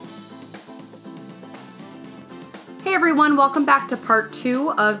everyone, welcome back to part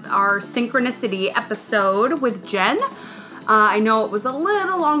 2 of our Synchronicity episode with Jen. I know it was a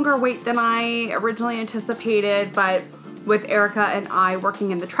little longer wait than I originally anticipated, but with Erica and I working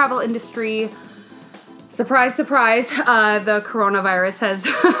in the travel industry, surprise, surprise, the coronavirus has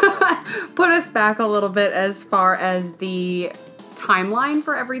put us back a little bit as far as the timeline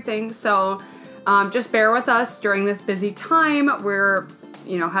for everything. So just bear with us during this busy time. We're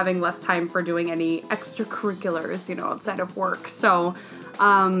having less time for doing any extracurriculars, outside of work. So,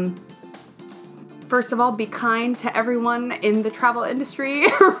 first of all, be kind to everyone in the travel industry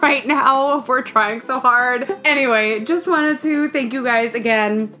right now. We're trying so hard. Anyway, just wanted to thank you guys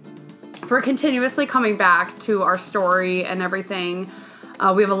again for continuously coming back to our story and everything.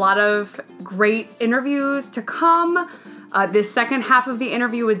 We have a lot of great interviews to come. This second half of the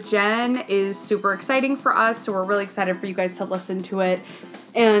interview with Jen is super exciting for us, so we're really excited for you guys to listen to it.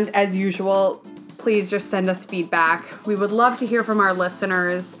 And as usual, please just send us feedback. We would love to hear from our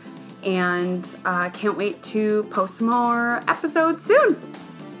listeners, and can't wait to post some more episodes soon.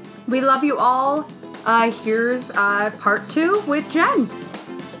 We love you all. Here's part 2 with Jen.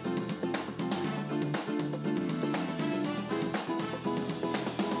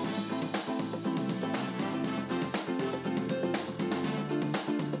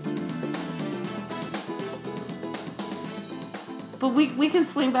 But we can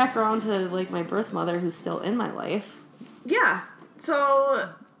swing back around to, my birth mother who's still in my life. Yeah. So,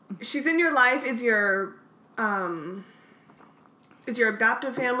 she's in your life. Is your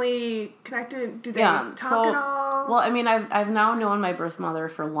adoptive family connected? Do they talk at all? Well, I mean, I've now known my birth mother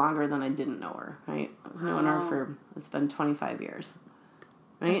for longer than I didn't know her, right? I've known her for, it's been 25 years,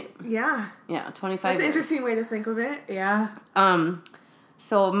 right? Yeah. Yeah, 25 years. That's an interesting way to think of it. Yeah.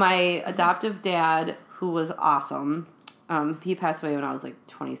 So my adoptive dad, who was awesome, he passed away when I was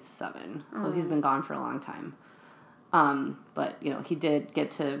 27, so he's been gone for a long time. But he did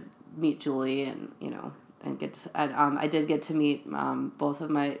get to meet Julie, and I did get to meet both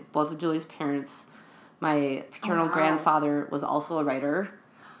of Julie's parents. My paternal grandfather was also a writer.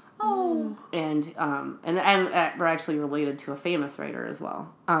 Oh. And we're actually related to a famous writer as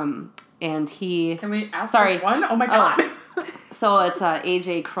well. And he. Can we ask Sorry. one? Oh my God. So it's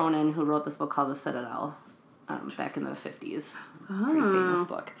A.J. Cronin who wrote this book called The Citadel. Back in the 50s. Pretty famous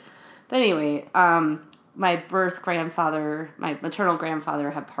book. But anyway, my maternal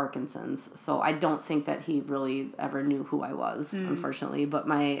grandfather had Parkinson's, so I don't think that he really ever knew who I was, unfortunately.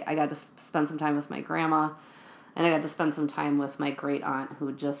 But I got to spend some time with my grandma, and I got to spend some time with my great aunt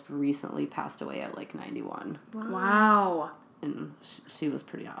who just recently passed away at 91. Wow. And she was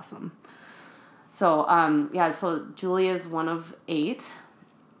pretty awesome. So, so Julie is one of 8.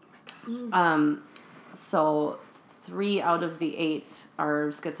 Oh my gosh. So 3 out of the 8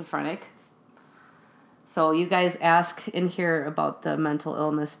 are schizophrenic. So you guys asked in here about the mental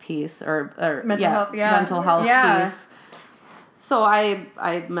illness piece or mental health piece. So I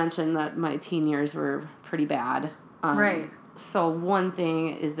mentioned that my teen years were pretty bad. Right. So one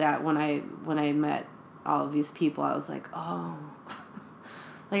thing is that when I met all of these people, I was like, oh.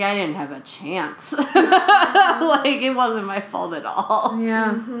 I didn't have a chance. It wasn't my fault at all.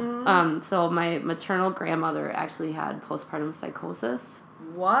 Yeah. Mm-hmm. So my maternal grandmother actually had postpartum psychosis.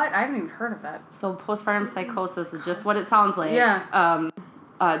 What? I haven't even heard of that. So postpartum psychosis is just what it sounds like. Yeah.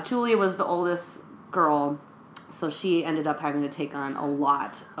 Julia was the oldest girl, so she ended up having to take on a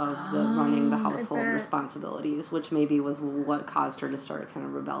lot of the running the household responsibilities, which maybe was what caused her to start kind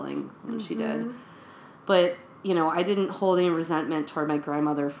of rebelling when she did. But I didn't hold any resentment toward my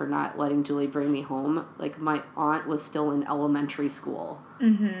grandmother for not letting Julie bring me home. My aunt was still in elementary school.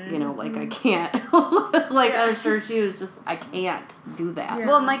 Mm-hmm. I can't. I'm sure she was just, I can't do that. Yeah.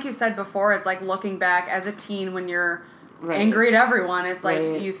 Well, and like you said before, it's looking back as a teen when you're angry at everyone. It's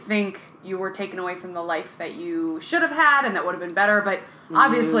you think you were taken away from the life that you should have had and that would have been better. But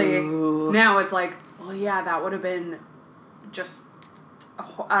obviously, now it's well, yeah, that would have been just...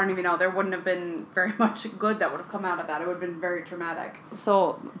 I don't even know. There wouldn't have been very much good that would have come out of that. It would have been very traumatic.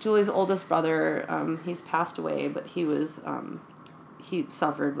 So Julie's oldest brother, he's passed away, but he was, he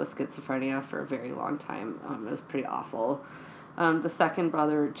suffered with schizophrenia for a very long time. It was pretty awful. The second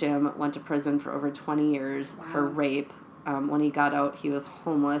brother, Jim, went to prison for over 20 years for rape. When he got out, he was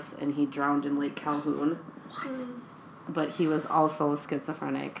homeless and he drowned in Lake Calhoun. What? But he was also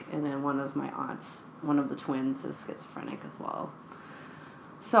schizophrenic, and then one of my aunts, one of the twins, is schizophrenic as well.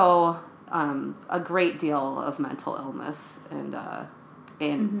 So, a great deal of mental illness and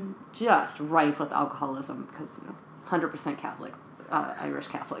just rife with alcoholism because 100% Catholic, Irish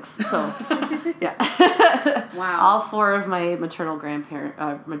Catholics. So, yeah. Wow. All 4 of my maternal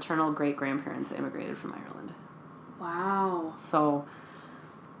great grandparents immigrated from Ireland. Wow. So,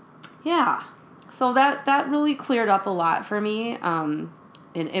 yeah. So that really cleared up a lot for me. And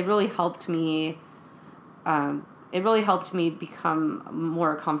it really helped me. It really helped me become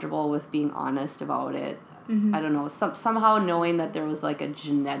more comfortable with being honest about it. Mm-hmm. I don't know. Somehow knowing that there was like a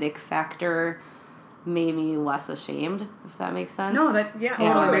genetic factor made me less ashamed, if that makes sense. No, that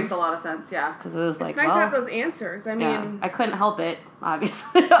totally makes a lot of sense. Yeah, because it was it's nice to have those answers. I mean, I couldn't help it,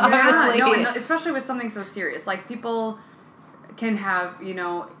 obviously. Yeah, no, and especially with something so serious. Like, people can have,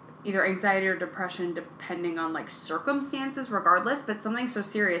 either anxiety or depression depending on, like, circumstances regardless, but something so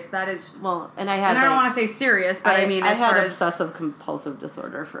serious, that is... Well, and I don't want to say serious, but I mean, as I far had as... obsessive-compulsive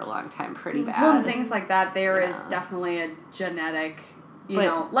disorder for a long time, pretty bad. Well, and things like that, there is definitely a genetic,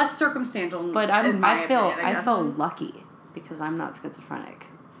 less circumstantial, I feel lucky because I'm not schizophrenic.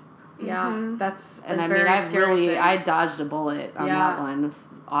 Yeah, that's and a I very mean, scary thing. I dodged a bullet on that one,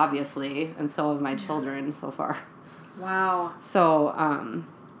 obviously, and so have my children so far. Wow. So,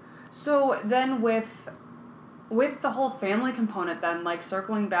 So then with the whole family component then, like,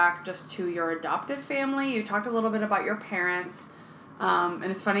 circling back just to your adoptive family, you talked a little bit about your parents, and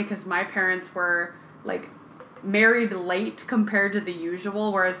it's funny because my parents were, like, married late compared to the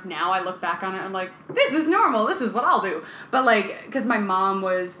usual, whereas now I look back on it and I'm like, this is normal, this is what I'll do. But, like, because my mom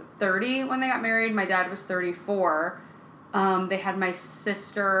was 30 when they got married, my dad was 34, they had my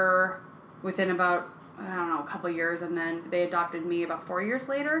sister within about, I don't know, a couple years, and then they adopted me about 4 years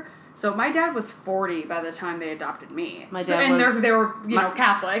later. So my dad was 40 by the time they adopted me. My dad they were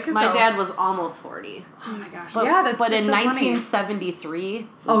Catholic. My dad was almost 40. Oh my gosh! But, yeah, that's but just in so 1973,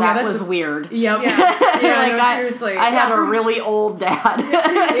 funny. that was weird. Yep. Yeah, seriously. I had a really old dad.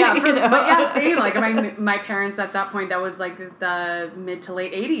 But same. Like my parents at that point, that was like the mid to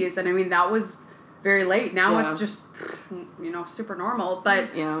late 80s, and I mean that was very late. Now it's just super normal. But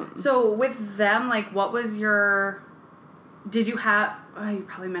so with them, like, what was your? Did you have? Oh, you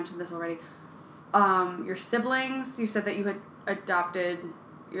probably mentioned this already. Your siblings. You said that you had adopted.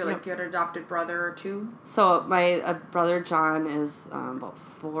 You had an adopted brother or two. So my brother John is about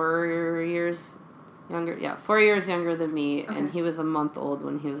 4 years younger. Yeah, 4 years younger than me, and he was a month old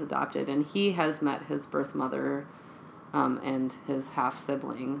when he was adopted, and he has met his birth mother, and his half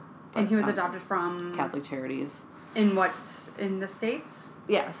sibling. And he was adopted from Catholic Charities. In the States?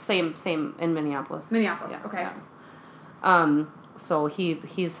 Yeah, same in Minneapolis. Minneapolis. Yeah, okay. Yeah. So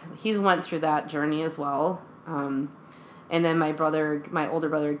he's went through that journey as well. And then my older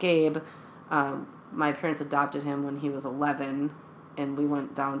brother Gabe, my parents adopted him when he was 11, and we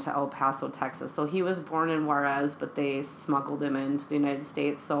went down to El Paso, Texas. So he was born in Juarez, but they smuggled him into the United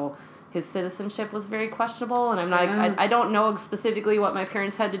States. So his citizenship was very questionable, and I don't know specifically what my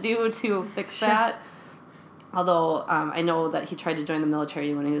parents had to do to fix that. Although I know that he tried to join the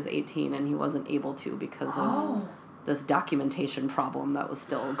military when he was 18, and he wasn't able to because of this documentation problem that was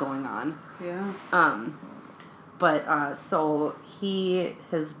still going on. Yeah. But so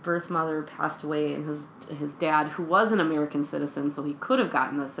his birth mother passed away, and his dad, who was an American citizen, so he could have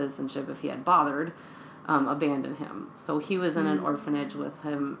gotten the citizenship if he had bothered, abandoned him. So he was in an orphanage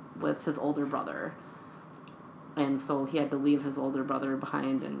with his older brother. And so he had to leave his older brother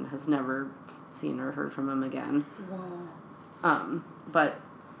behind and has never seen or heard from him again. Wow. But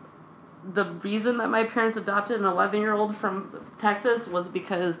the reason that my parents adopted an 11-year-old from Texas was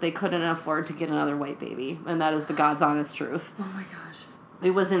because they couldn't afford to get another white baby. And that is the God's honest truth. Oh my gosh.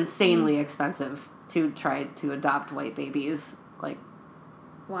 It was insanely expensive to try to adopt white babies. Like,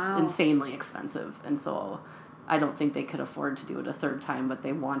 wow. Insanely expensive. And so I don't think they could afford to do it a third time, but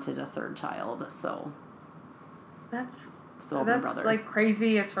they wanted a third child. So that's my brother. Like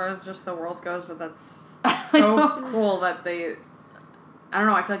crazy as far as just the world goes, but that's so cool that they... I don't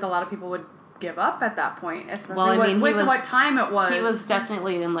know, I feel like a lot of people would give up at that point, especially with what time it was. He was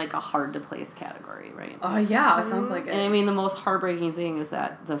definitely in, like, a hard-to-place category, right? Oh, yeah, it sounds like it. And, I mean, the most heartbreaking thing is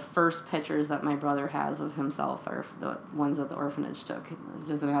that the first pictures that my brother has of himself are the ones that the orphanage took. He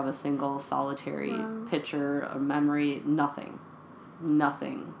doesn't have a single solitary picture, a memory, nothing.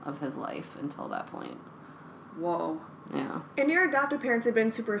 Nothing of his life until that point. Whoa. Yeah. And your adoptive parents have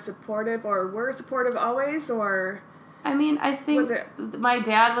been super supportive, or were supportive always, or... I mean, I think my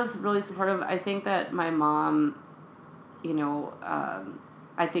dad was really supportive. I think that my mom,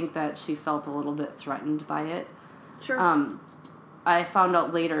 I think that she felt a little bit threatened by it. Sure. I found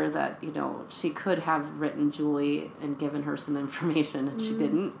out later that, she could have written Julie and given her some information, and she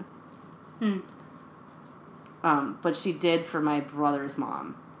didn't. But she did for my brother's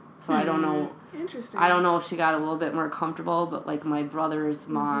mom. So I don't know. Interesting. I don't know if she got a little bit more comfortable, but, like, my brother's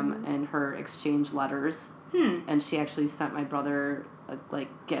mom and her exchanged letters. And she actually sent my brother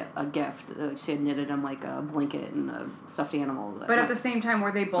get a gift. She had knitted him like a blanket and a stuffed animal. But at the same time,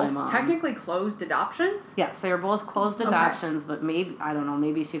 were they both technically closed adoptions? Yes, they were both closed adoptions, but maybe, I don't know,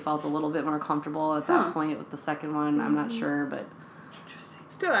 maybe she felt a little bit more comfortable at that point with the second one. I'm not sure, but... Interesting.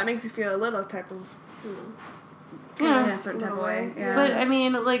 Still, that makes you feel a little type of, you know, in a certain type of way. Yeah. But, I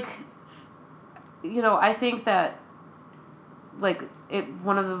mean, like, you know, I think that, like,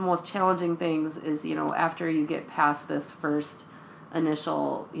 one of the most challenging things is, you know, after you get past this first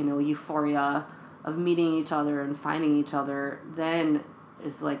initial, you know, euphoria of meeting each other and finding each other, then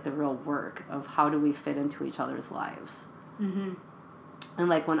is, like, the real work of how do we fit into each other's lives. Mm-hmm. And,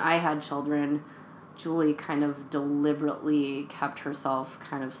 like, when I had children, Julie kind of deliberately kept herself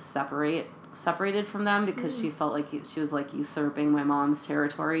kind of separated from them because she felt like she was, like, usurping my mom's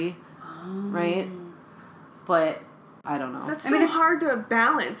territory, right? But... I don't know. That's so hard to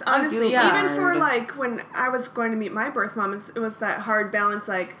balance, honestly. Even for, like, when I was going to meet my birth mom, it was that hard balance,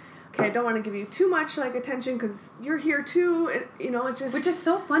 like, okay, I don't want to give you too much, like, attention because you're here, too. You know, it just... Which is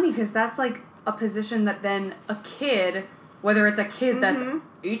so funny because that's, like, a position that then a kid, whether it's a kid that's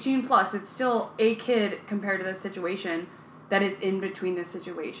 18 plus, it's still a kid compared to this situation that is in between this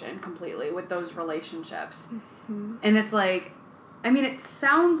situation completely with those relationships. Mm-hmm. And it's like, I mean, it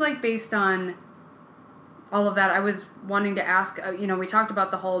sounds like based on... all of that, I was wanting to ask, you know, we talked about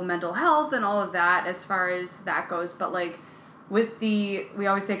the whole mental health and all of that as far as that goes, but, like, with we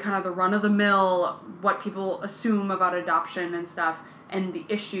always say kind of the run-of-the-mill, what people assume about adoption and stuff, and the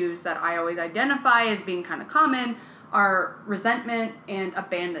issues that I always identify as being kind of common are resentment and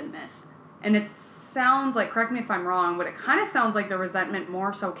abandonment. And it sounds like, correct me if I'm wrong, but it kind of sounds like the resentment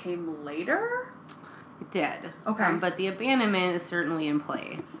more so came later? It did. Okay. But the abandonment is certainly in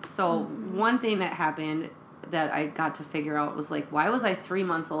play. So one thing that happened that I got to figure out was, like, why was I 3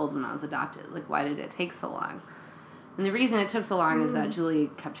 months old when I was adopted? Like, why did it take so long? And the reason it took so long is that Julie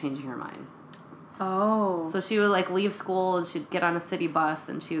kept changing her mind. Oh. So she would, like, leave school and she'd get on a city bus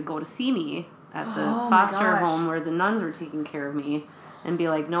and she would go to see me at the foster home where the nuns were taking care of me and be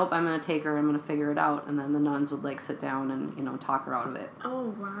like, nope, I'm going to take her, I'm going to figure it out. And then the nuns would, like, sit down and, you know, talk her out of it.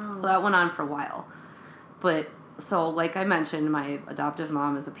 Oh, wow. So that went on for a while. But... so, like I mentioned, my adoptive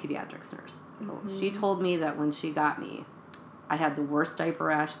mom is a pediatrics nurse. So she told me that when she got me, I had the worst diaper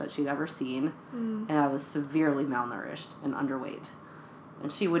rash that she'd ever seen, and I was severely malnourished and underweight.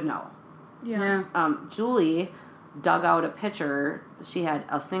 And she would know. Yeah. Julie dug out a picture. She had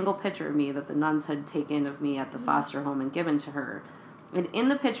a single picture of me that the nuns had taken of me at the foster home and given to her. And in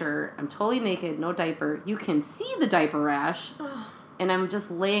the picture, I'm totally naked, no diaper. You can see the diaper rash, and I'm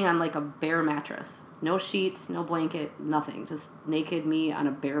just laying on, like, a bare mattress. No sheets, no blanket, nothing. Just naked me on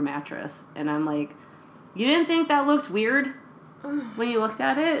a bare mattress. And I'm like, you didn't think that looked weird when you looked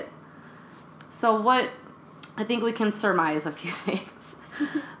at it? So I think we can surmise a few things.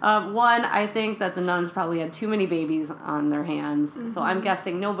 One, I think that the nuns probably had too many babies on their hands. So I'm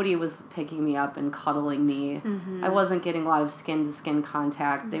guessing nobody was picking me up and cuddling me. I wasn't getting a lot of skin-to-skin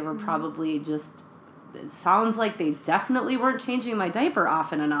contact. They were probably just... it sounds like they definitely weren't changing my diaper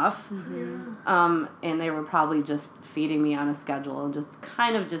often enough. And they were probably just feeding me on a schedule and just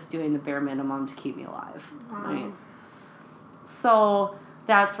kind of just doing the bare minimum to keep me alive. Wow. Right? So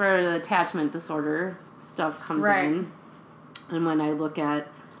that's where the attachment disorder stuff comes in. And when I look at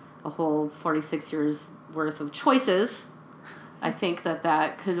a whole 46 years worth of choices, I think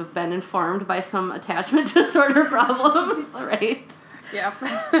that could have been informed by some attachment disorder problems, right? Yep.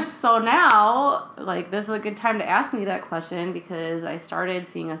 So now, like, this is a good time to ask me that question because I started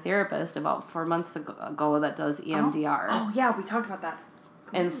seeing a therapist about 4 months ago that does EMDR. Oh, yeah, we talked about that.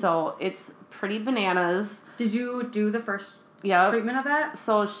 And so it's pretty bananas. Did you do the first treatment of that?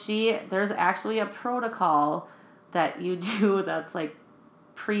 So there's actually a protocol that you do that's, like,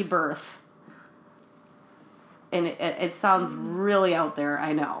 pre-birth. And it sounds really out there,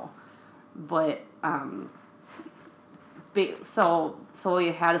 I know. But, so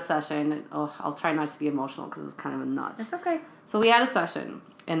we had a session. And, I'll try not to be emotional because it's kind of nuts. It's okay. So we had a session,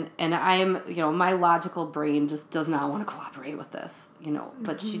 and I'm, you know, my logical brain just does not want to cooperate with this, you know.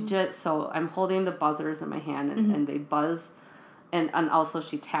 But so I'm holding the buzzers in my hand, and they buzz, and also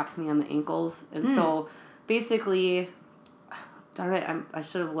she taps me on the ankles, and so basically, darn it, I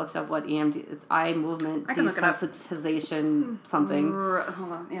should have looked up what EMD. It's eye movement desensitization something.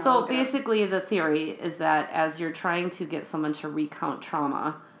 Hold on. Yeah, so basically, the theory is that as you're trying to get someone to recount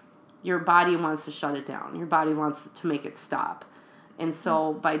trauma, your body wants to shut it down. Your body wants to make it stop. And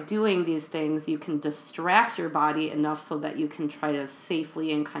so by doing these things, you can distract your body enough so that you can try to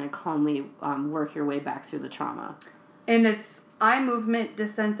safely and kind of calmly work your way back through the trauma. And it's eye movement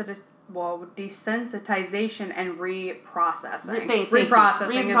desensitization. desensitization and reprocessing. Reprocessing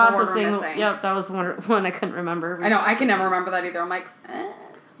is the word we're missing. Yep, that was one I couldn't remember. I know, I can never remember that either. I'm like,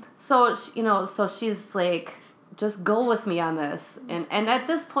 So, so she's like, just go with me on this. And at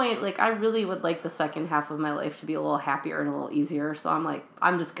this point, like, I really would like the second half of my life to be a little happier and a little easier. So I'm like,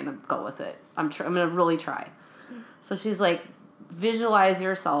 I'm just going to go with it. I'm going to really try. So she's like, visualize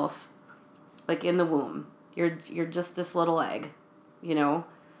yourself, like, in the womb. You're just this little egg, you know?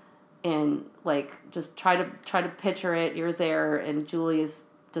 And, like, just try to picture it. You're there, and Julie's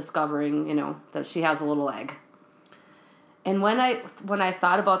discovering, you know, that she has a little egg. And when I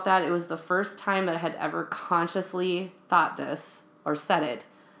thought about that, it was the first time that I had ever consciously thought this or said it.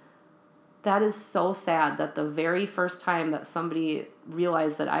 That is so sad that the very first time that somebody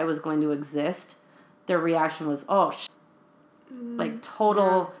realized that I was going to exist, their reaction was, oh, like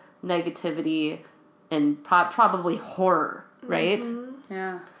total negativity and probably horror, right? Mm-hmm.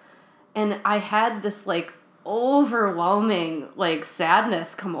 Yeah. And I had this, like, overwhelming, like,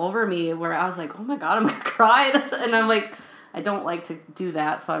 sadness come over me where I was like, oh my God, I'm going to cry. And I'm like, I don't like to do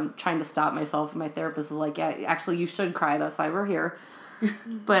that, so I'm trying to stop myself. And my therapist is like, yeah, actually, you should cry. That's why we're here.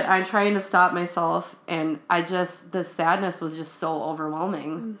 But I'm trying to stop myself, and the sadness was just so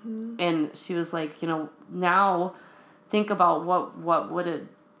overwhelming. Mm-hmm. And she was like, you know, now think about what would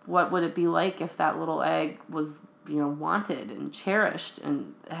it be like if that little egg was, you know, wanted and cherished,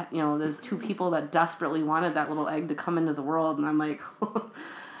 and, you know, there's two people that desperately wanted that little egg to come into the world. And I'm like,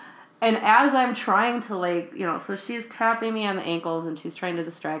 and as I'm trying to, like, you know, so she's tapping me on the ankles and she's trying to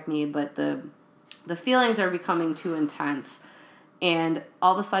distract me, but the feelings are becoming too intense. And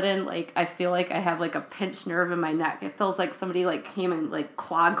all of a sudden, like, I feel like I have, like, a pinched nerve in my neck. It feels like somebody, like, came and, like,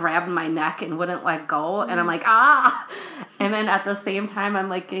 grabbed my neck and wouldn't let go. And I'm like, ah! And then at the same time, I'm,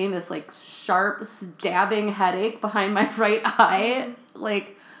 like, getting this, like, sharp, stabbing headache behind my right eye.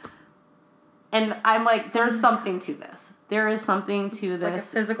 Like, and I'm like, there's something to this. There is something to this. Like a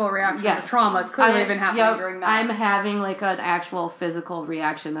physical reaction to trauma is clearly been happening during that. I'm having, like, an actual physical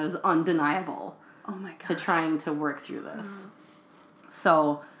reaction that is undeniable. Oh, my God. To trying to work through this.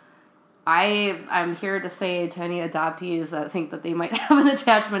 So I'm here to say to any adoptees that think that they might have an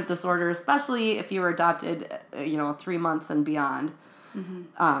attachment disorder, especially if you were adopted, 3 months and beyond.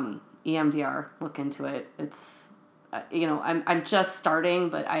 Mm-hmm. EMDR, look into it. It's, I'm just starting,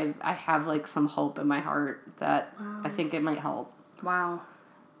 but I have, like, some hope in my heart that I think it might help. Wow.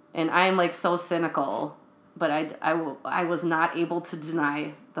 And I'm, like, so cynical, but I was not able to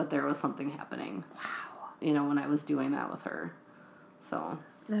deny that there was something happening. Wow. When I was doing that with her. So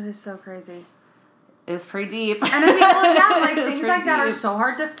that is so crazy. It's pretty deep. And I mean, well, yeah, like, things like that are so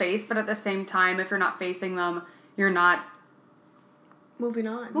hard to face, but at the same time, if you're not facing them, you're not moving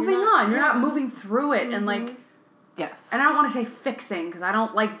on. You're not moving through it. Mm-hmm. And, like, yes. And I don't want to say fixing, because I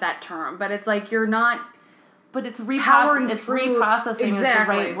don't like that term, but it's like you're not. But it's reprocessing. It's reprocessing is the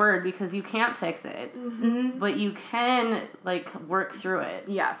right word, because you can't fix it, but you can, like, work through it.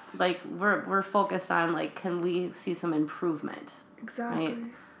 Yes. Like, we're focused on, like, can we see some improvement? Exactly. Right?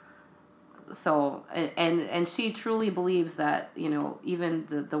 So, and she truly believes that, even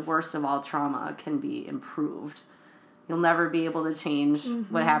the worst of all trauma can be improved. You'll never be able to change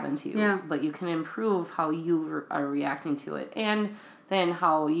what happened to you, but you can improve how you are reacting to it, and then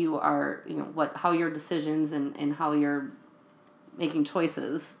how you are, how your decisions and how you're making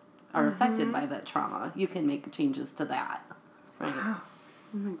choices are affected by that trauma. You can make changes to that. Right? Wow.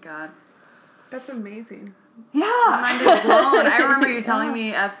 Oh my God. That's amazing. Yeah. My mind is blown. I remember you telling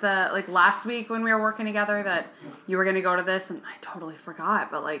me at the, like, last week when we were working together that you were going to go to this, and I totally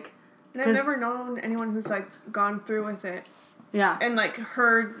forgot, but, like. And I've never known anyone who's, like, gone through with it. Yeah. And, like,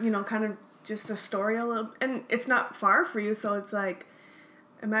 heard, kind of just the story a little. And it's not far for you, so it's like,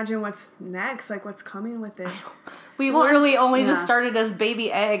 imagine what's next, like, what's coming with it. We literally only just started as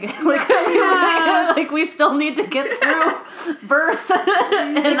baby egg. Like, we still need to get through birth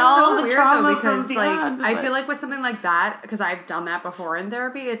and all the trauma from beyond. Like, I feel like with something like that, because I've done that before in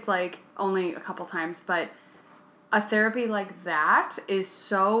therapy, it's, like, only a couple times, but a therapy like that is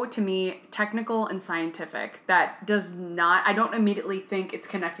so, to me, technical and scientific that I don't immediately think it's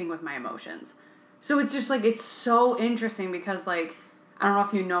connecting with my emotions. So it's just, like, it's so interesting because, like, I don't know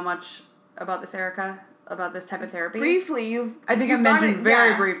if you know much about this, Erica, about this type of therapy. Briefly, I think I've mentioned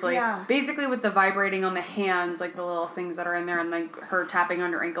very briefly. Yeah. Basically, with the vibrating on the hands, like the little things that are in there, and, like, her tapping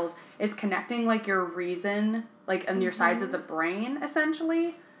on your ankles, it's connecting, like, your reason, like, on your sides of the brain,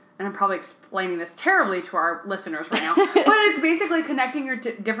 essentially. And I'm probably explaining this terribly to our listeners right now, but it's basically connecting your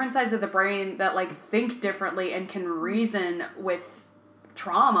different sides of the brain that, like, think differently and can reason with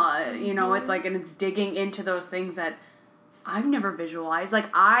trauma. It's like, and it's digging into those things that I've never visualized. Like,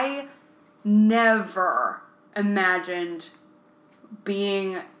 I never imagined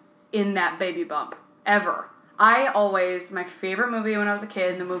being in that baby bump. Ever. My favorite movie when I was a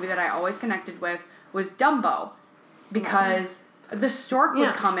kid, and the movie that I always connected with, was Dumbo. Because the stork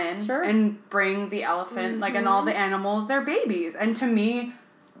would come in and bring the elephant, and all the animals, their babies. And to me,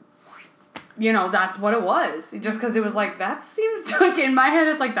 that's what it was. Just because it was that seems like, in my head,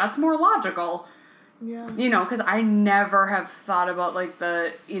 it's that's more logical. Yeah. Because I never have thought about,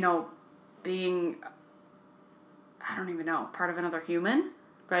 the, being, I don't even know, part of another human.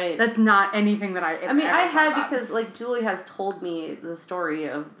 Right. That's not anything that I had because, Julie has told me the story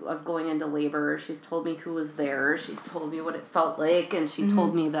of going into labor. She's told me who was there. She told me what it felt like, and she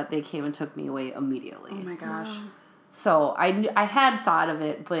told me that they came and took me away immediately. Oh, my gosh. Wow. So, I had thought of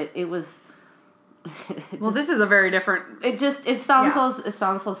it, but it was... this is a very different... It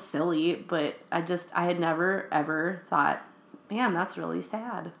sounds so silly, but I had never, ever thought... Man, that's really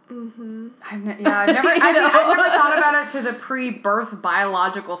sad. Mm-hmm. I've never thought about it to the pre-birth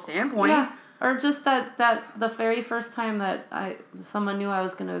biological standpoint. Yeah. Or just that the very first time that someone knew I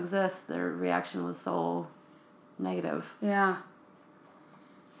was going to exist, their reaction was so negative. Yeah.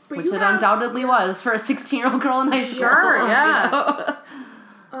 Which it undoubtedly was for a 16-year-old girl in high school. Sure, yeah.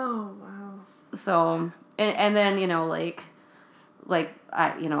 Oh, wow. So, and then,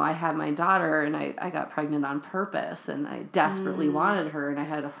 I had my daughter and I got pregnant on purpose and I desperately wanted her and I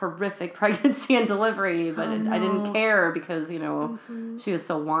had a horrific pregnancy and delivery, but I didn't care because, she was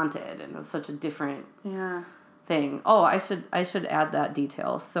so wanted and it was such a different thing. Oh, I should add that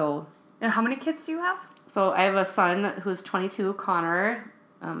detail. So, and how many kids do you have? So I have a son who's 22, Connor.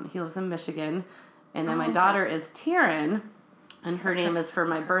 He lives in Michigan. And then my daughter is Taryn, and her name is for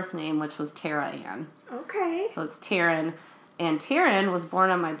my birth name, which was Tara Ann. Okay. So it's Taryn. And Taryn was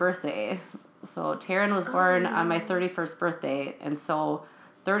born on my birthday. So Taryn was born on my 31st birthday. And so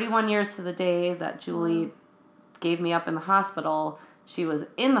 31 years to the day that Julie gave me up in the hospital, she was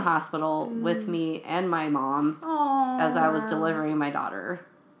in the hospital with me and my mom as I was delivering my daughter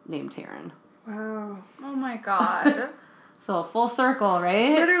named Taryn. Wow. Oh my God. So full circle,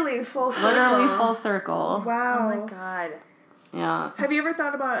 right? Literally full circle. Literally full circle. Wow. Oh my God. Yeah. Have you ever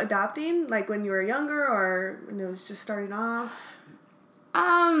thought about adopting, when you were younger or when it was just starting off?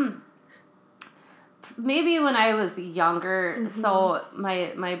 Maybe when I was younger. Mm-hmm. So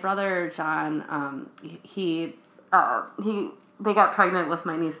my brother John, they got pregnant with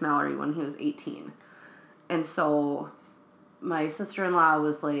my niece Mallory when he was 18, and so my sister-in-law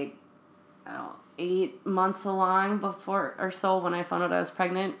was 8 months along before or so when I found out I was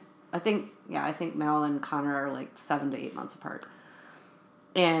pregnant. I think Mal and Connor are 7 to 8 months apart.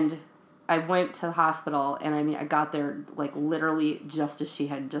 And I went to the hospital and I got there literally just as she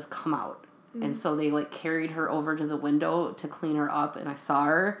had just come out. Mm-hmm. And so they carried her over to the window to clean her up and I saw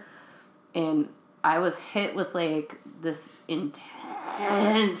her and I was hit with this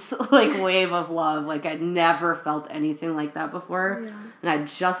intense wave of love. I'd never felt anything like that before. Yeah. And I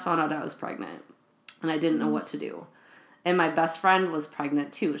just found out I was pregnant and I didn't know what to do. And my best friend was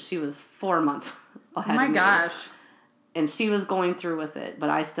pregnant, too. She was 4 months ahead of me. Oh, my gosh. And she was going through with it, but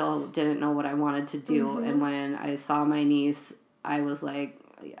I still didn't know what I wanted to do. Mm-hmm. And when I saw my niece, I was like,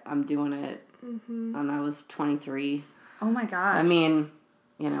 I'm doing it. Mm-hmm. And I was 23. Oh, my gosh. I mean,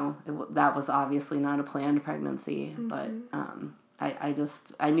 that was obviously not a planned pregnancy, but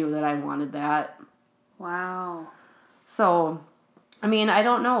I knew that I wanted that. Wow. So... I mean, I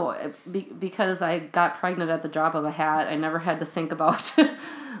don't know, because I got pregnant at the drop of a hat. I never had to think about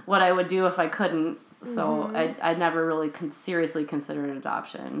what I would do if I couldn't. So I never really seriously considered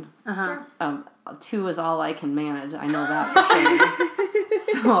adoption. Uh-huh. Sure. 2 is all I can manage. I know that for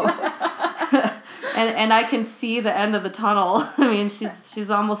sure. So, and I can see the end of the tunnel. I mean, she's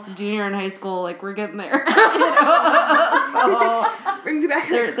almost a junior in high school. We're getting there. So, brings you back.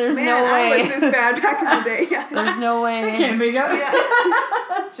 There's no way. I was this bad back in the day. Yeah. There's no way. It can't be good.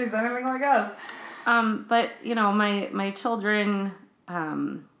 Yeah. She's anything like us. But my children,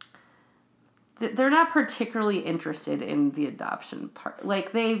 they're not particularly interested in the adoption part.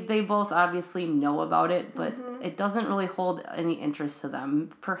 They both obviously know about it, but it doesn't really hold any interest to them.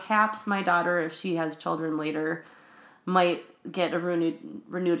 Perhaps my daughter, if she has children later, might get a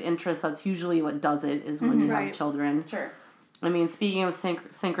renewed interest. That's usually what does it, is when you have children. Sure. I mean, speaking of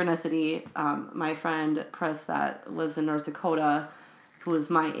synchronicity, my friend Chris that lives in North Dakota, who is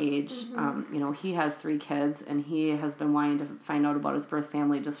my age, he has 3 kids, and he has been wanting to find out about his birth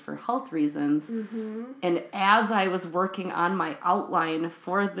family just for health reasons. Mm-hmm. And as I was working on my outline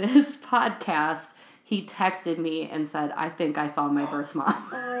for this podcast, he texted me and said, I think I found my birth mom.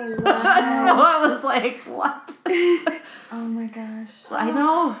 Oh, wow. So I was like, what? Oh my gosh. I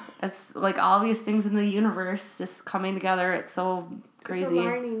know. It's like all these things in the universe just coming together. It's so crazy. It's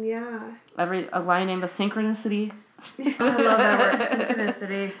aligning, yeah. Aligning the synchronicity. I love that word,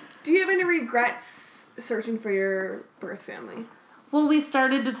 synchronicity. Do you have any regrets searching for your birth family? Well, we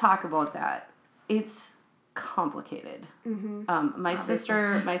started to talk about that. It's complicated. Mm-hmm. My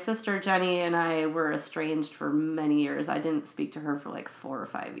sister Jenny and I were estranged for many years. I didn't speak to her for like 4 or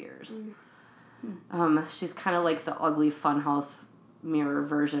 5 years. She's kind of like the ugly funhouse mirror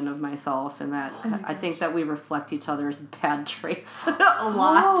version of myself, and that I think that we reflect each other's bad traits a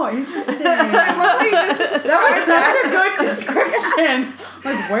lot. Oh, interesting. I love how you just that was such a good description.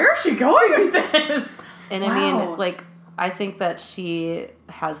 Like, where is she going with this? And I mean, like, I think that she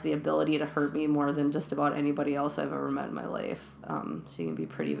has the ability to hurt me more than just about anybody else I've ever met in my life. She can be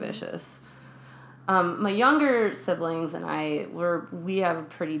pretty vicious. My younger siblings and we have a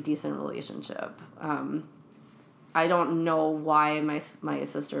pretty decent relationship. I don't know why my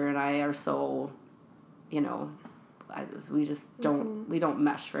sister and I are so, we just don't, we don't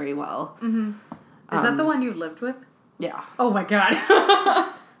mesh very well. Mm-hmm. Is that the one you lived with? Yeah. Oh my God.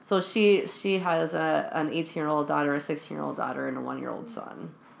 So she has an 18-year-old daughter, a 16-year-old daughter, and a 1-year-old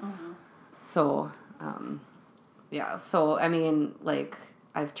son. Uh-huh. So, yeah. So, I mean, like,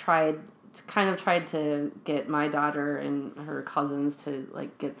 I've tried to get my daughter and her cousins to,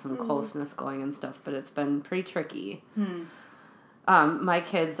 like, get some closeness going and stuff, but it's been pretty tricky. My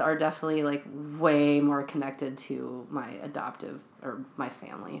kids are definitely, like, way more connected to my my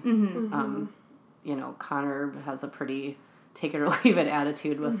family. Mm-hmm. Connor has a pretty take it or leave it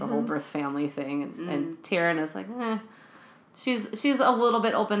attitude with the whole birth family thing, and Taryn is like, she's a little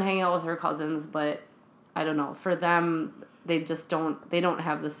bit open hanging out with her cousins, but I don't know, for them, they don't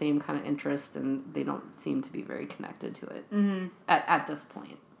have the same kind of interest, and they don't seem to be very connected to it at this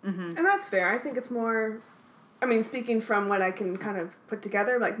point. And that's fair. I think it's more, I mean, speaking from what I can kind of put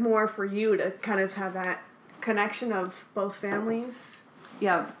together, like more for you to kind of have that connection of both families.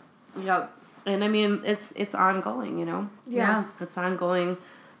 Yeah. And I mean, it's ongoing, Yeah. It's ongoing.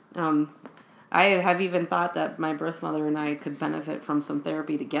 I have even thought that my birth mother and I could benefit from some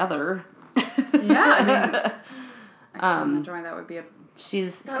therapy together. Yeah, I mean, I can imagine why that would be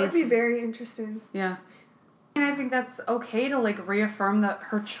that would be very interesting. Yeah. And I think that's okay to, like, reaffirm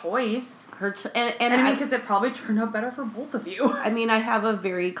her choice. And I mean, because it probably turned out better for both of you. I mean, I have a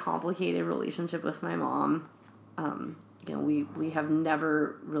very complicated relationship with my mom. We have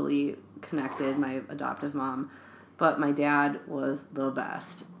never really connected, my adoptive mom, but my dad was the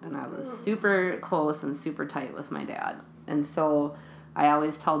best, and I was super close and super tight with my dad. And so I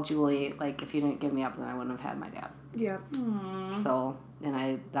always tell Julie, like, if you didn't give me up, then I wouldn't have had my dad. Yeah. So,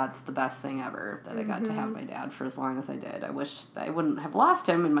 and that's the best thing ever, that I got to have my dad for as long as I did. I wish that I wouldn't have lost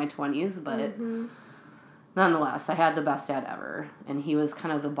him in my 20s, but nonetheless, I had the best dad ever, and he was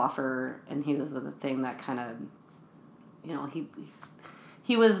kind of the buffer, and he was the thing that kind of,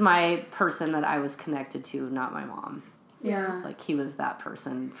 he was my person that I was connected to, not my mom. Yeah. Like, he was that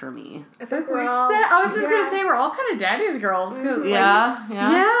person for me. I think I was just going to say, we're all kind of daddy's girls. We've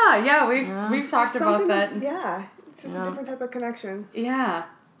talked about that. Yeah. It's just a different type of connection. Yeah.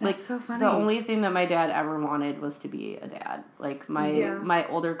 Like, so funny. The only thing that my dad ever wanted was to be a dad. Like, my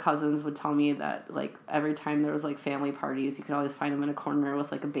older cousins would tell me that, like, every time there was, like, family parties, you could always find him in a corner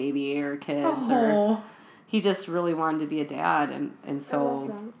with, like, a baby or kids. Or he just really wanted to be a dad. And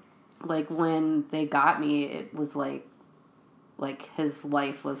so, like, when they got me, it was like his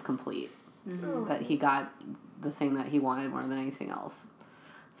life was complete. That he got the thing that he wanted more than anything else.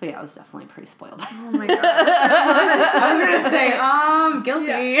 So yeah, I was definitely pretty spoiled. Oh my god. I was gonna say, guilty.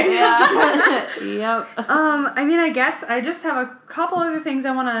 Yeah. Yep. I mean, I guess I just have a couple other things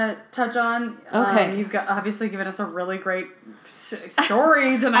I want to touch on. Okay. You've obviously given us a really great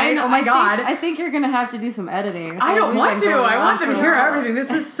story tonight. Oh my god. I think you're gonna have to do some editing. I don't want to. I want them to hear everything. This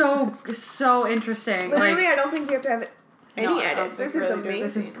is so interesting. Literally, I don't think you have to have any edits. This is amazing.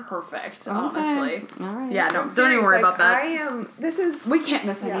 This is perfect, honestly. All right. Yeah, don't even worry about that. We can't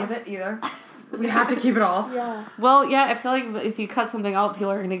miss any of it either. We have to keep it all. Yeah. Well, yeah, I feel like if you cut something out, people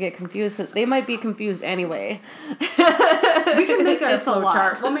are going to get confused, because they might be confused anyway. We can make a flow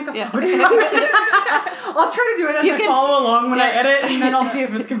chart. We'll make a flow chart. I'll try to do it as I follow along when I edit, and then I'll see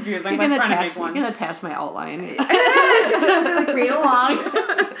if it's confusing. You can attach my outline. It is. I'm going to read along.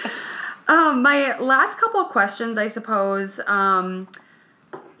 My last couple of questions, I suppose,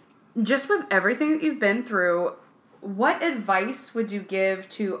 just with everything that you've been through, what advice would you give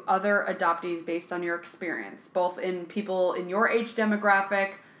to other adoptees based on your experience, both in people in your age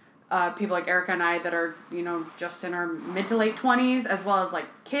demographic, people like Erica and I that are, just in our mid to late 20s, as well as, like,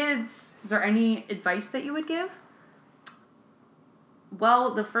 kids. Is there any advice that you would give?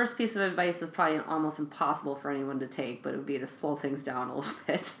 Well, the first piece of advice is probably almost impossible for anyone to take, but it would be to slow things down a little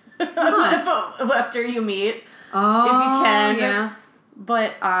bit after you meet, if you can. Yeah.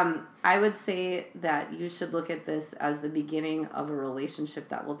 But I would say that you should look at this as the beginning of a relationship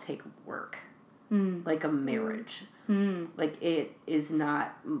that will take work, like a marriage. Like, it is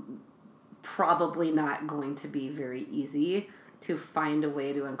probably not going to be very easy to find a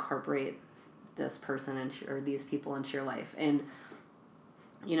way to incorporate this person or these people into your life. And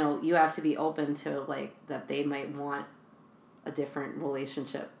you have to be open to, like, that they might want a different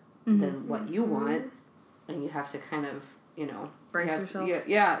relationship than what you want, and you have to kind of, brace yourself.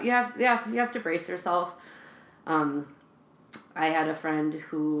 You have to brace yourself. I had a friend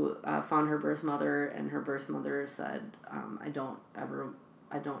who found her birth mother, and her birth mother said, I don't ever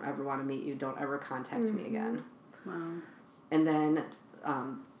want to meet you. Don't ever contact me again. Wow. And then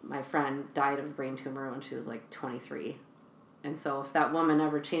my friend died of a brain tumor when she was like 23. And so if that woman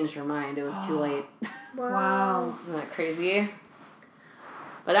ever changed her mind, it was too late. Wow. Isn't that crazy?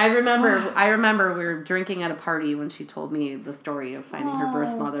 But I remember we were drinking at a party when she told me the story of finding her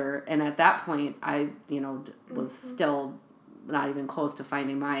birth mother. And at that point, I, was still not even close to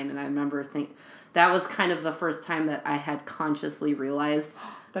finding mine. And I remember that was kind of the first time that I had consciously realized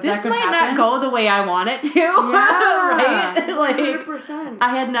this might not go the way I want it to. Yeah. Right? Like, 100%. I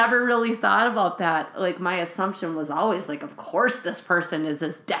had never really thought about that. Like, my assumption was always like, of course this person is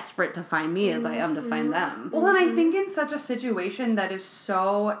as desperate to find me as I am to find them. Well, and I think in such a situation that is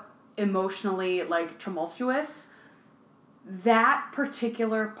so emotionally, like, tumultuous, that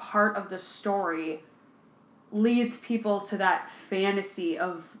particular part of the story leads people to that fantasy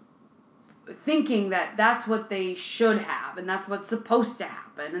of thinking that that's what they should have and that's what's supposed to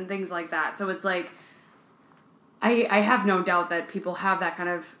happen and things like that. So it's like, I have no doubt that people have that kind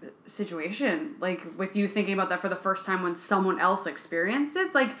of situation, like with you thinking about that for the first time when someone else experienced it.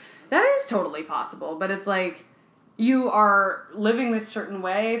 It's like, that is totally possible, but it's like, you are living this certain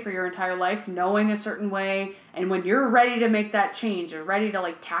way for your entire life, knowing a certain way, and when you're ready to make that change or ready to,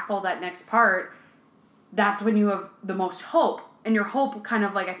 like, tackle that next part, that's when you have the most hope. And your hope kind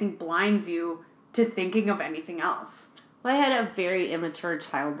of, like, I think blinds you to thinking of anything else. Well, I had a very immature,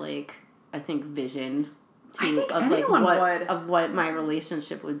 childlike, I think, vision of what my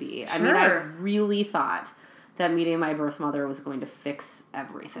relationship would be. Sure. I mean, I really thought that meeting my birth mother was going to fix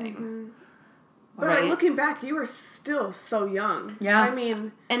everything. Mm-hmm. But right? looking back, you were still so young. Yeah.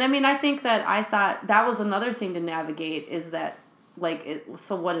 I think that I thought that was another thing to navigate is that, like,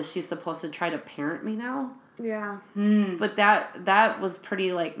 so what, is she supposed to try to parent me now? Yeah. But that was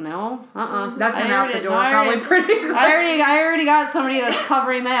pretty, like, no, That's out the door, probably pretty quick. I already got somebody that's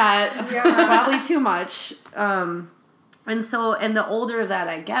covering that. Yeah. Probably too much. And the older that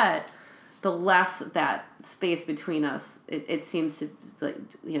I get, the less that space between us, it seems to, like,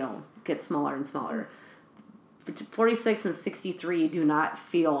 get smaller and smaller. 46 and 63 do not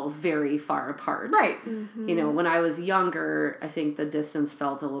feel very far apart. Right. Mm-hmm. When I was younger, I think the distance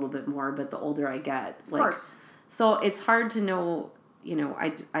felt a little bit more, but the older I get, like, of course. So it's hard to know,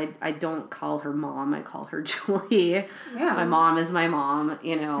 I don't call her mom, I call her Julie. Yeah. My mom is my mom,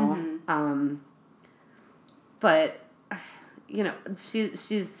 but,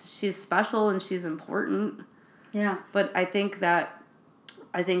 she's special and she's important. Yeah. But I think that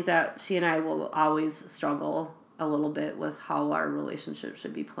she and I will always struggle a little bit with how our relationship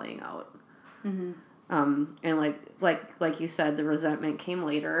should be playing out. Mm-hmm. And like you said, the resentment came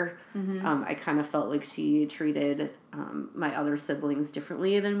later. Mm-hmm. I kind of felt like she treated my other siblings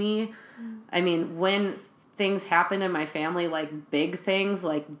differently than me. Mm-hmm. I mean, when things happen in my family, like big things,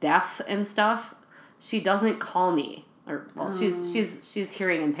 like deaths and stuff, she doesn't call me. She's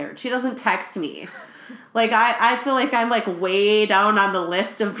hearing impaired. She doesn't text me. Like, I feel like I'm, like, way down on the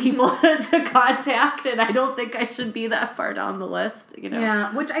list of people to contact, and I don't think I should be that far down the list,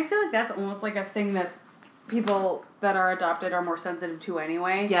 Yeah, which I feel like that's almost like a thing that people that are adopted are more sensitive to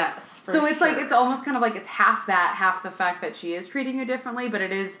anyway. Yes, so it's like, it's almost kind of like it's half that, half the fact that she is treating you differently, but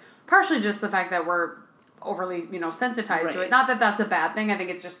it is partially just the fact that we're overly, sensitized to it. Not that that's a bad thing. I think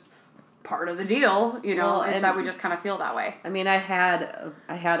it's just part of the deal, is that we just kind of feel that way. I mean, I had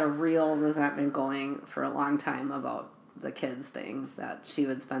a real resentment going for a long time about the kids thing, that she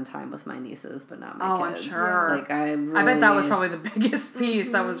would spend time with my nieces but not my kids. I'm sure. Like, I bet that was probably the biggest piece.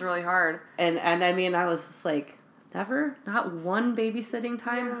 That was really hard. And I mean, I was just like, never, not one babysitting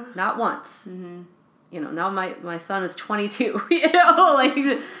time, not once. Mm-hmm. now my son is 22, like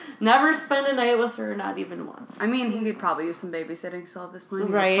never spend a night with her, not even once. I mean, he could probably use some babysitting still at this point.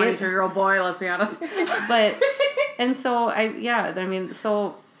 He's right. a 22-year-old boy, let's be honest. But, and so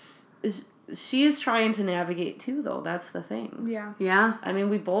so she's trying to navigate too, though. That's the thing. Yeah. Yeah. I mean,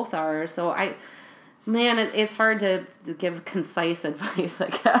 we both are. So it's hard to give concise advice, I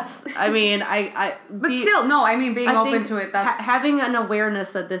guess. I mean, being open to it, that's... having an awareness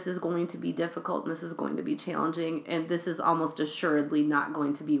that this is going to be difficult and this is going to be challenging and this is almost assuredly not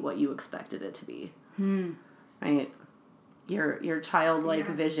going to be what you expected it to be. Right? Your childlike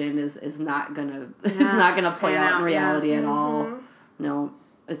vision is not gonna play out in reality at all. No,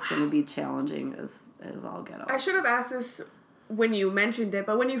 it's gonna be challenging as all get out. I should have asked this when you mentioned it,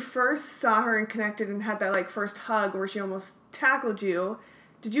 but when you first saw her and connected and had that first hug where she almost tackled you,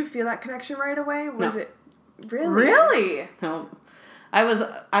 did you feel that connection right away? Was it really? No.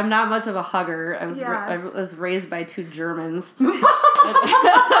 I'm not much of a hugger. I was raised by 2 Germans.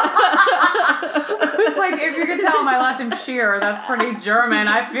 It's like, if you could tell my last name Sheer, that's pretty German.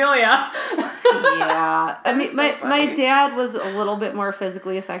 I feel ya. Yeah. I mean, my dad was a little bit more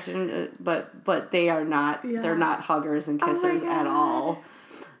physically affectionate, but they are not, they're not huggers and kissers at all.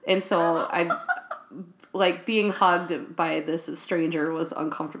 And so being hugged by this stranger was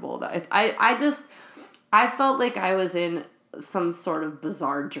uncomfortable. I felt like I was in some sort of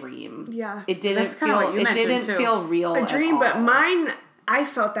bizarre dream. Yeah. It didn't feel real a dream, at all. But mine, I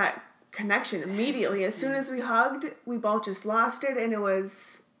felt that connection immediately. As soon as we hugged, we both just lost it, and it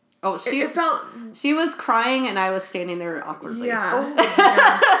was... Oh, she was crying, and I was standing there awkwardly. Yeah.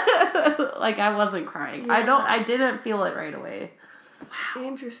 Like, I wasn't crying. Yeah. I didn't feel it right away. Wow.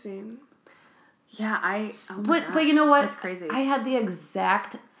 Interesting. Yeah, but you know what? That's crazy. I had the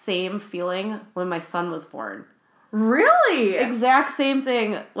exact same feeling when my son was born. Really? Exact same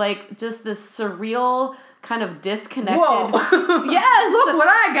thing. Like, just this surreal, kind of disconnected. Whoa. Yes! Look what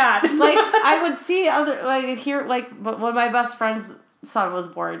I got! Like, I would see when my best friend's son was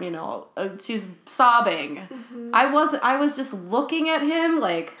born, she's sobbing. Mm-hmm. I was just looking at him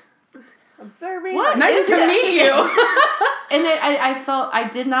like... Observing. What? Nice to meet you. And I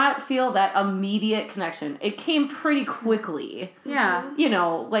did not feel that immediate connection. It came pretty quickly. Yeah.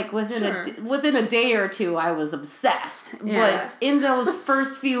 Within a day or two, I was obsessed. Yeah. But in those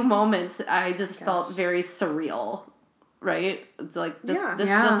first few moments, I just felt very surreal. Right? It's like, this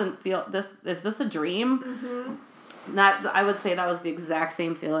doesn't feel, is this a dream? Mm-hmm. I would say that was the exact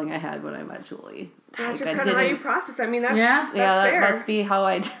same feeling I had when I met Julie. That's just kind of how you process. I mean, that's fair. That must be how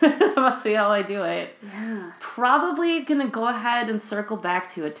I do it. Yeah. Probably gonna go ahead and circle back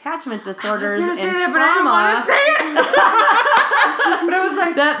to attachment disorders and trauma. But I was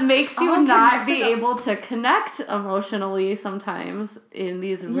like, that makes you not be able to connect emotionally sometimes in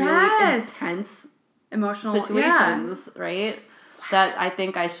these really intense emotional situations, right? Wow. That I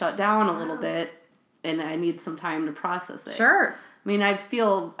think I shut down a little bit. And I need some time to process it. Sure. I mean, I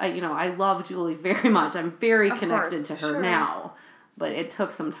feel, I love Julie very much. I'm very connected to her now. But it took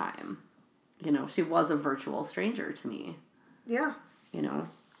some time. She was a virtual stranger to me. Yeah.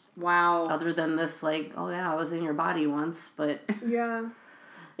 Wow. Other than this, I was in your body once. But yeah.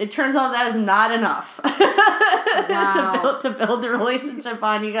 It turns out that is not enough. Wow. to build the relationship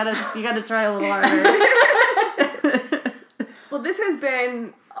on. You gotta try a little harder. Well, this has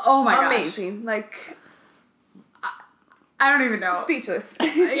been... Oh my gosh. Amazing. I don't even know. Speechless.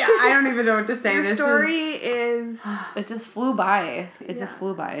 Yeah, I don't even know what to say. Your story is... It just flew by. It just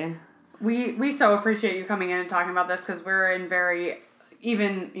flew by. We so appreciate you coming in and talking about this because we're in very...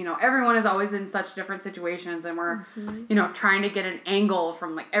 Even, everyone is always in such different situations and we're, trying to get an angle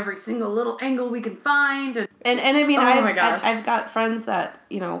from every single little angle we can find. And I mean, my gosh. I've got friends that,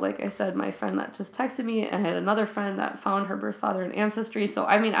 like I said, my friend that just texted me, I had another friend that found her birth father in Ancestry. So,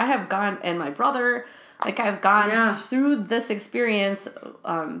 I mean, I have gone, and my brother, I've gone through this experience,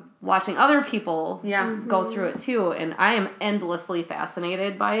 watching other people go through it too. And I am endlessly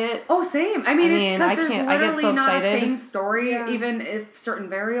fascinated by it. Oh, same. I mean it's because there's literally not a same story, even if certain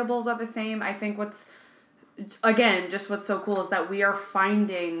variables are the same. I think what's so cool is that we are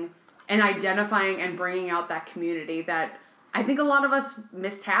finding and identifying and bringing out that community that I think a lot of us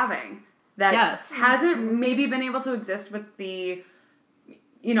missed having. That hasn't maybe been able to exist with the...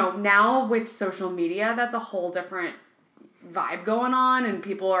 now with social media, that's a whole different vibe going on and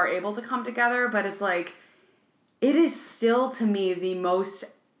people are able to come together, but it's it is still to me the most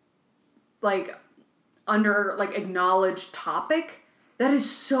acknowledged topic that is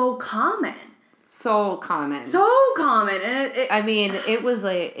so common. So common. And I mean, it was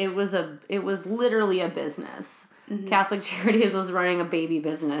literally a business. Catholic Charities was running a baby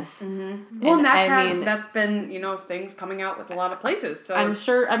business. Well, and that's been, things coming out with a lot of places. So I'm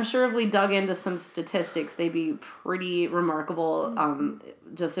sure if we dug into some statistics, they'd be pretty remarkable,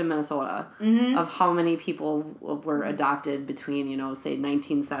 just in Minnesota, of how many people were adopted between, say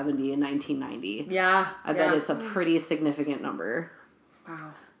 1970 and 1990. Yeah. I bet it's a pretty significant number.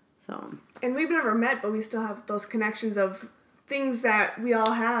 Wow. So. And we've never met, but we still have those connections of things that we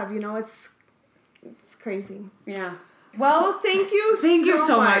all have. It's crazy. Yeah. Well, thank you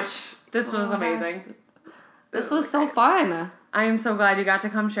so much. This was amazing. This was so fun. I am so glad you got to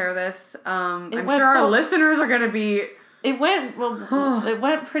come share this. I'm sure our listeners are going to be... It went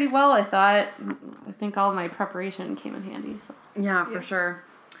pretty well, I thought. I think all of my preparation came in handy. So. Yeah, for sure.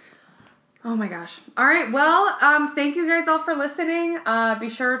 Oh my gosh. All right. Well, thank you guys all for listening. Be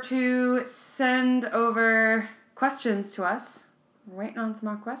sure to send over questions to us. We're waiting on some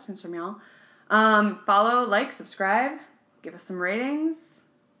more questions from y'all. Follow, like, subscribe, give us some ratings.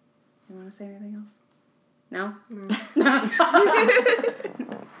 Do you want to say anything else? No?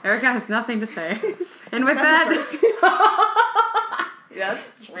 Erica has nothing to say. And with That's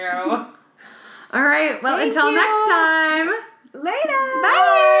that's true. All right. Well, until next time. Later.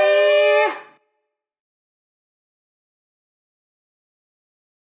 Bye.